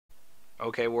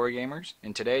Okay, Wargamers,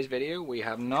 in today's video we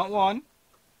have not one,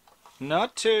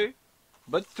 not two,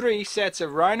 but three sets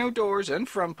of Rhino doors and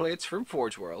front plates from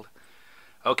Forgeworld.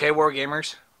 Okay,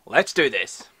 Wargamers, let's do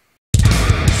this.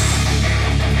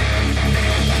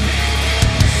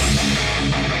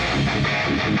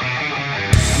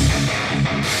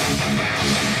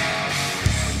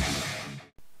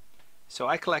 So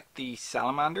I collect the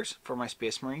Salamanders for my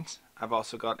Space Marines. I've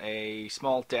also got a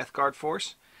small Death Guard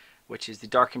force, which is the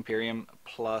Dark Imperium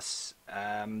plus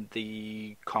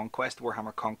the Conquest,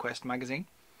 Warhammer Conquest magazine.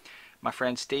 My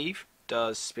friend Steve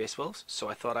does Space Wolves, so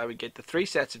I thought I would get the three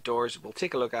sets of doors. We'll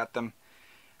take a look at them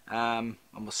and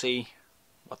we'll see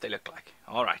what they look like.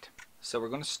 Alright, so we're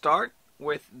going to start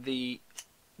with the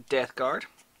Death Guard.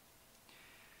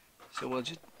 So we'll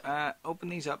just open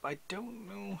these up. I don't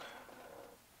know.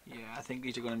 Yeah, I think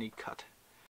these are going to need cut.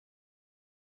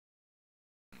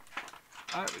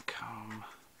 Out we come.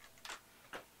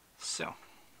 So,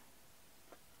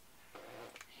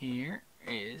 here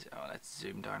is, let's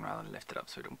zoom down rather than lift it up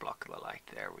so we don't block the light.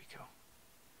 There we go.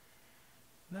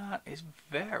 That is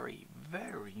very,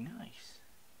 very nice.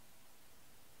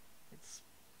 It's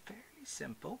fairly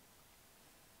simple.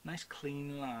 Nice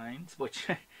clean lines, which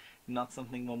not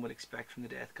something one would expect from the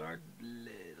Death Guard.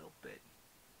 Little bit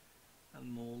of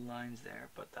mold lines there,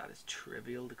 but that is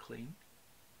trivial to clean.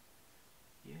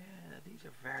 Yeah, these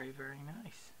are very, very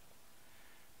nice.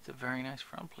 It's a very nice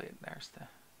front plate. There's the,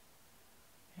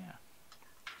 yeah.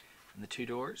 And the two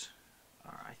doors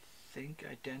are, I think,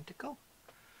 identical.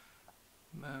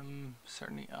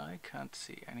 Certainly I can't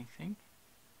see anything.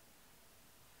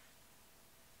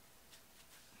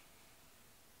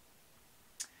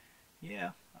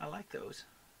 Yeah, I like those.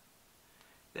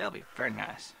 They'll be very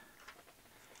nice.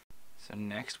 So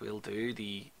next we'll do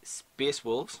the Space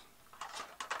Wolves.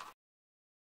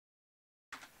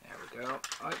 There we go.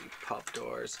 Out you pop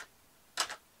doors.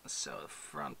 So the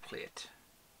front plate.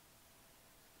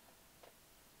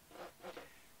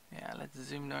 Yeah, let's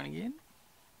zoom down again.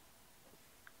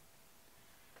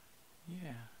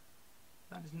 Yeah,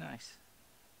 that is nice.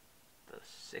 The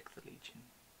 6th Legion.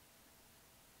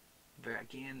 Very,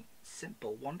 again,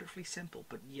 simple, wonderfully simple,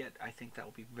 but yet I think that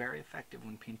will be very effective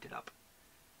when painted up.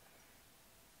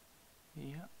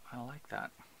 Yeah, I like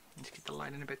that. Let's get the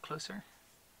light in a bit closer.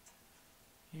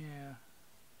 Yeah.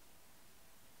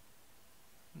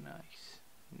 Nice.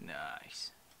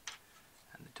 Nice.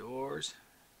 And the doors.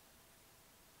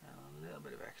 A little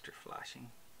bit of extra flashing.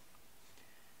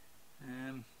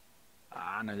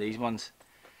 Now these ones,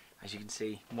 as you can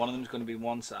see, one of them is going to be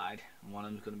one side and one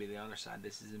of them is going to be the other side.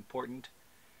 This is important.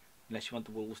 Unless you want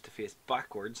the wolves to face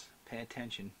backwards, pay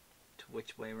attention to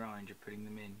which way around you're putting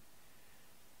them in.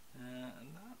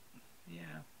 And that,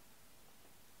 yeah.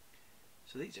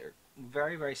 So these are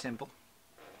very, very simple.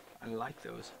 I like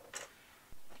those.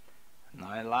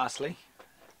 Now lastly,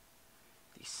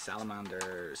 the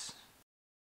Salamanders.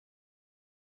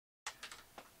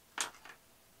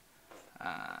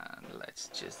 And let's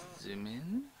just zoom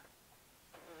in.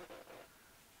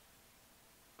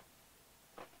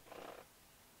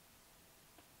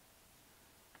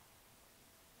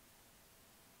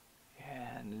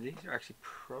 Yeah, and these are actually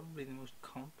probably the most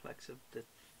complex of the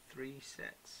three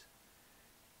sets.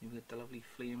 You've got the lovely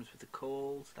flames with the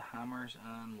coals, the hammers,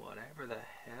 and whatever the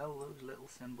hell those little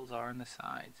symbols are on the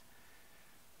sides.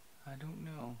 I don't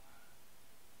know.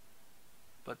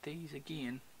 But these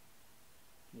again,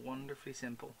 wonderfully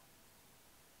simple.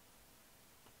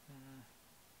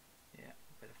 Yeah,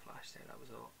 a bit of flash there, that was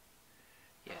all.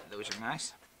 Yeah, those are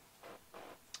nice.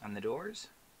 And the doors.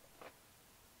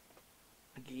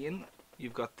 Again,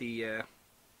 you've got the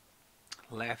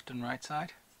left and right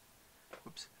side.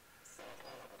 Whoops.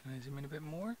 Can I zoom in a bit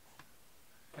more?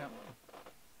 Yep.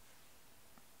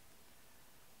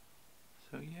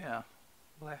 So yeah,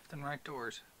 left and right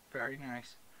doors. Very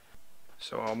nice.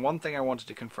 So one thing I wanted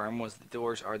to confirm was the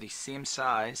doors are the same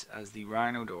size as the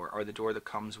Rhino door, or the door that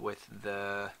comes with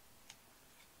the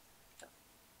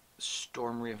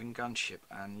Storm Raven gunship,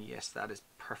 and yes, that is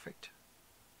perfect.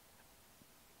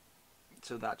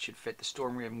 So that should fit the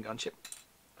Storm Raven gunship.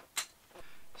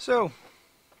 So,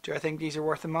 do I think these are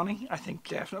worth the money? I think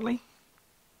definitely.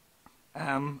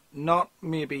 Not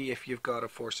maybe if you've got a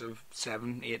force of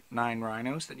 7, 8, 9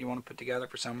 rhinos that you want to put together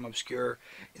for some obscure,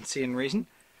 insane reason,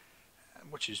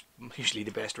 which is usually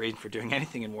the best reason for doing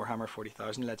anything in Warhammer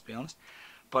 40,000, let's be honest.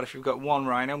 But if you've got one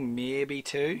rhino, maybe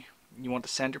two, you want a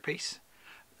centerpiece.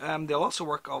 They'll also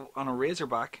work on a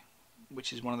Razorback,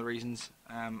 which is one of the reasons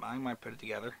I might put it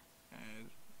together.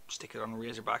 Stick it on a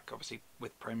Razorback. Obviously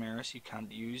with Primaris you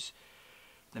can't use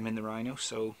them in the Rhino,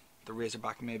 so the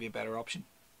Razorback may be a better option.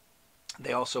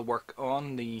 They also work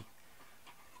on the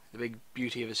the big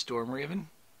beauty of a Storm Raven.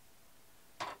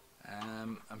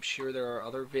 I'm sure there are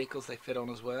other vehicles they fit on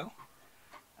as well.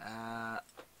 I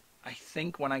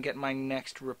think when I get my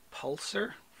next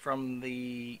repulsor from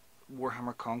the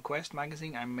Warhammer Conquest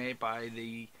magazine, I may buy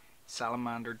the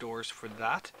Salamander doors for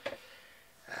that.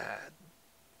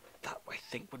 That I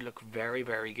think would look very,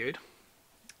 very good.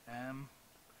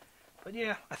 But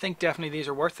yeah, I think definitely these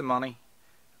are worth the money.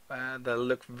 They'll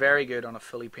look very good on a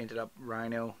fully painted up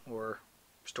Rhino or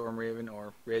Storm Raven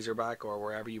or Razorback or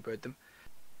wherever you put them.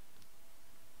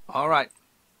 Alright,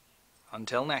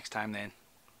 until next time then,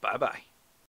 bye bye.